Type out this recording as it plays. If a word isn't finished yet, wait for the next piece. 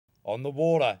on the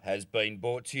Water has been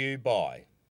brought to you by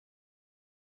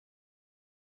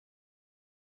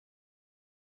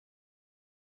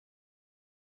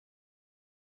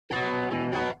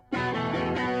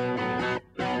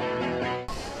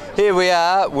Here we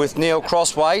are with Neil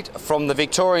Crosswaite from the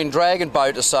Victorian Dragon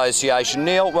Boat Association.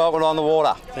 Neil, welcome on the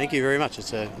Water. Thank you very much.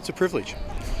 It's a privilege.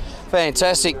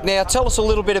 Fantastic. Now tell us a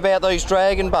little bit about these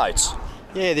dragon boats.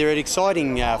 Yeah, they're an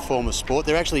exciting form of sport.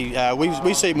 They're actually,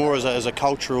 we see it more as a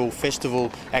cultural festival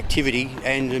activity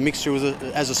and a mixture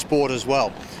as a sport as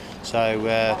well. So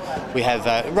we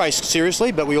have raced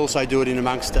seriously, but we also do it in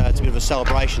amongst, it's a bit of a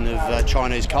celebration of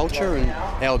Chinese culture and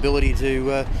our ability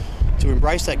to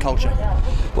embrace that culture.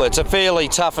 Well, it's a fairly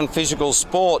tough and physical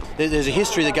sport. There's a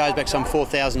history that goes back some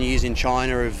 4,000 years in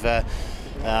China of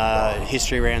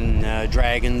history around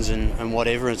dragons and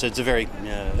whatever. It's a very,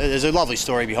 there's a lovely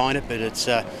story behind it, but it's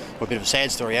a bit of a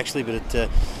sad story actually, but the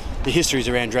history is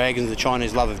around dragons, the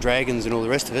Chinese love of dragons and all the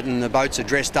rest of it, and the boats are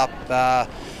dressed up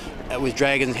with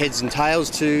dragons' heads and tails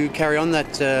to carry on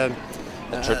that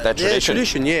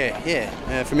tradition.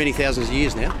 Yeah, for many thousands of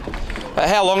years now.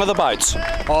 How long are the boats?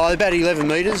 Oh, about 11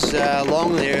 metres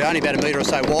long. They're only about a metre or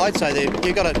so wide, so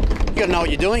you've got to know what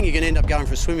you're doing. You can end up going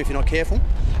for a swim if you're not careful.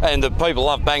 And the people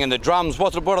love banging the drums.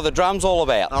 What are the drums all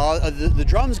about? The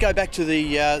drums go back to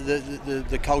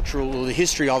the cultural or the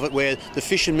history of it, where the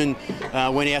fishermen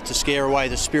went out to scare away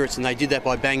the spirits, and they did that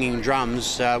by banging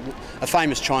drums. A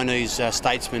famous Chinese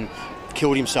statesman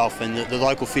killed himself, and the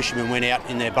local fishermen went out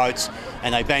in their boats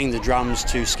and they banged the drums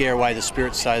to scare away the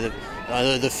spirits, so that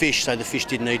the fish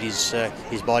didn't eat his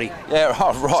body. Yeah,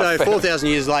 right. So 4,000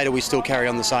 years later, we still carry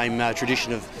on the same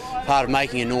tradition of part of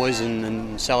making a noise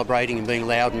and celebrating and being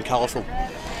loud and colourful.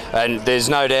 And there's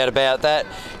no doubt about that.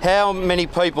 How many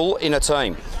people in a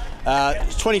team?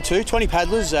 20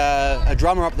 paddlers, a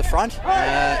drummer up the front,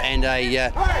 and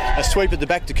a sweep at the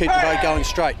back to keep the boat going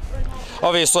straight.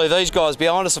 Obviously, these guys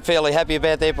behind us are fairly happy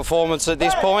about their performance at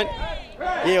this point.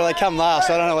 Yeah, well, they come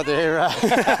last. I don't know what they're.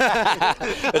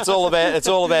 It's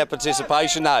all about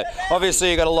participation, though. Obviously,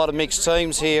 you've got a lot of mixed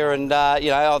teams here, and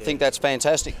I think that's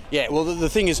fantastic. Yeah, well, the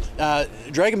thing is,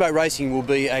 dragon boat racing will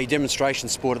be a demonstration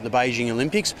sport at the Beijing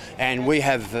Olympics, and we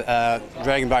have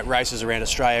dragon boat racers around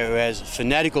Australia who are as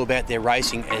fanatical about their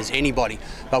racing as anybody.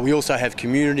 But we also have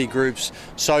community groups,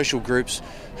 social groups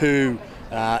who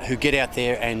get out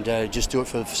there and just do it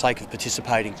for the sake of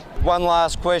participating. One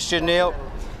last question, Neil.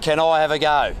 Can I have a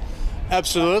go?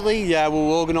 Absolutely.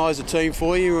 We'll organise a team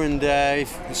for you and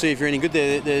see if you're any good.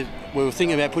 We were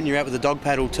thinking about putting you out with the dog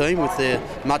paddle team with the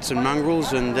mutts and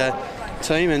mongrels and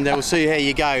team, and we'll see how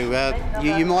you go.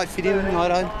 You might fit in.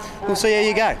 We'll see how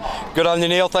you go. Good on you,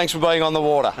 Neil. Thanks for being on the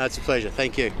Water. It's a pleasure.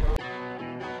 Thank you.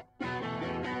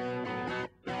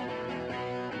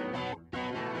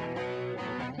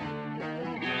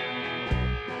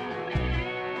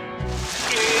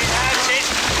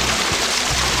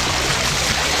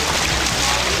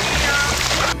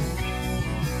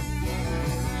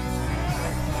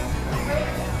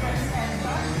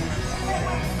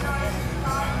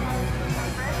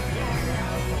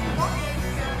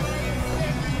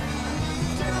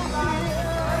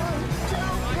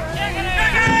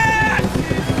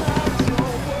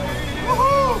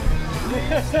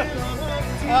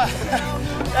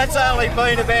 That's only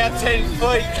been about 10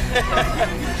 feet.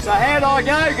 So how'd I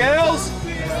go, girls?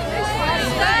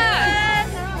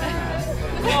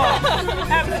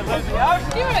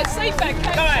 Absolutely. You're a seatback.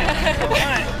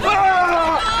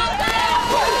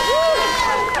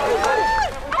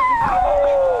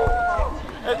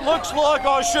 It looks like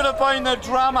I should have been the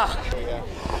drummer.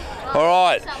 All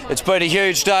right, it's been a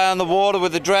huge day on the water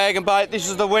with the Dragon Boat. This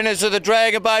is the winners of the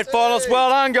Dragon Boat finals. Well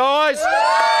done, guys.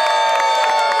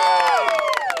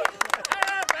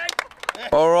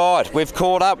 All right, we've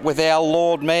caught up with our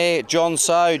Lord Mayor, John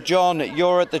So. John,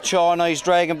 you're at the Chinese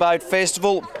Dragon Boat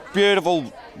Festival.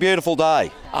 Beautiful, beautiful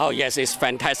day. Oh yes, it's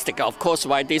fantastic. Of course,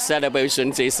 why this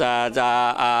celebration is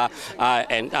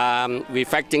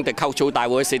reflecting the cultural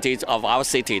diversity of our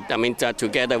city. I mean,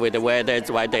 together with the weather,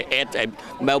 why they add a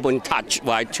Melbourne touch.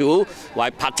 Why too? Why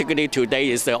particularly today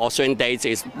is the Australian Day,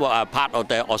 is part of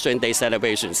the Australian Day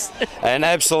celebrations. And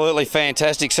absolutely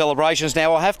fantastic celebrations.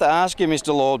 Now I have to ask you,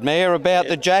 Mr. Lord Mayor, about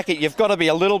the jacket. You've got to be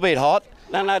a little bit hot.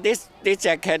 No, this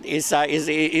jacket is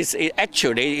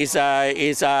actually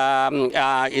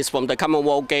from the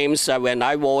Commonwealth Games when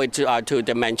I wore it to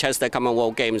the Manchester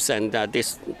Commonwealth Games, and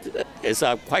this is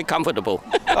quite comfortable.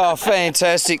 Oh,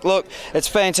 fantastic! Look, it's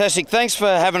fantastic. Thanks for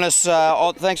having us.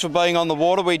 Thanks for being on the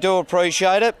water. We do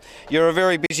appreciate it. You're a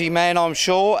very busy man, I'm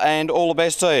sure, and all the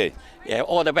best to you. Yeah,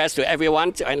 all the best to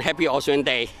everyone, and happy Australian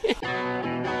Day.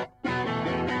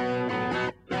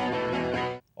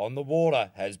 on the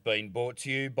Water has been brought to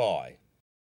you by